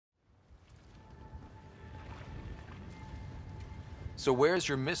So where's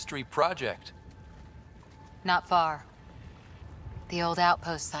your mystery project? Not far. The old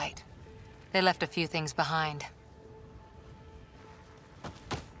outpost site. They left a few things behind.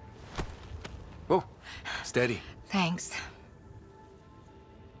 Whoa, steady. Thanks.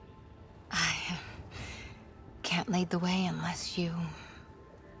 I can't lead the way unless you...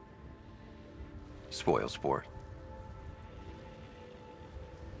 Spoil sport.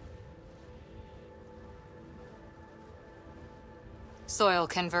 Soil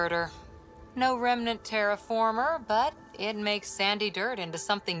converter. No remnant terraformer, but it makes sandy dirt into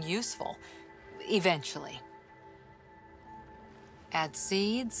something useful. Eventually. Add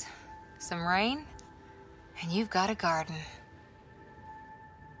seeds, some rain, and you've got a garden.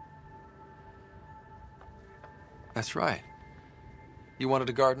 That's right. You wanted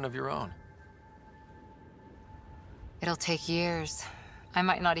a garden of your own. It'll take years. I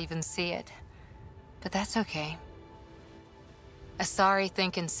might not even see it. But that's okay. Asari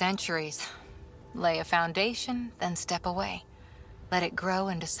think in centuries. Lay a foundation, then step away. Let it grow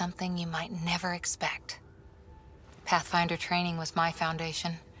into something you might never expect. Pathfinder training was my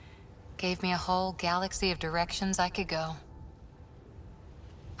foundation. Gave me a whole galaxy of directions I could go.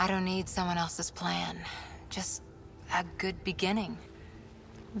 I don't need someone else's plan. Just a good beginning.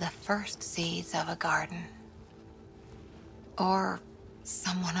 The first seeds of a garden. Or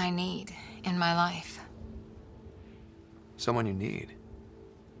someone I need in my life. Someone you need.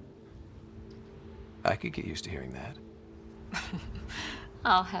 I could get used to hearing that.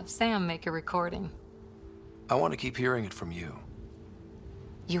 I'll have Sam make a recording. I want to keep hearing it from you.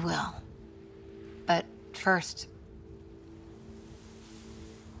 You will. But first...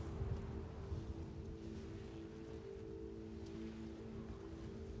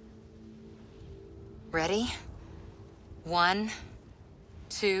 Ready? 1,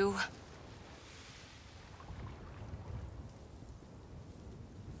 2...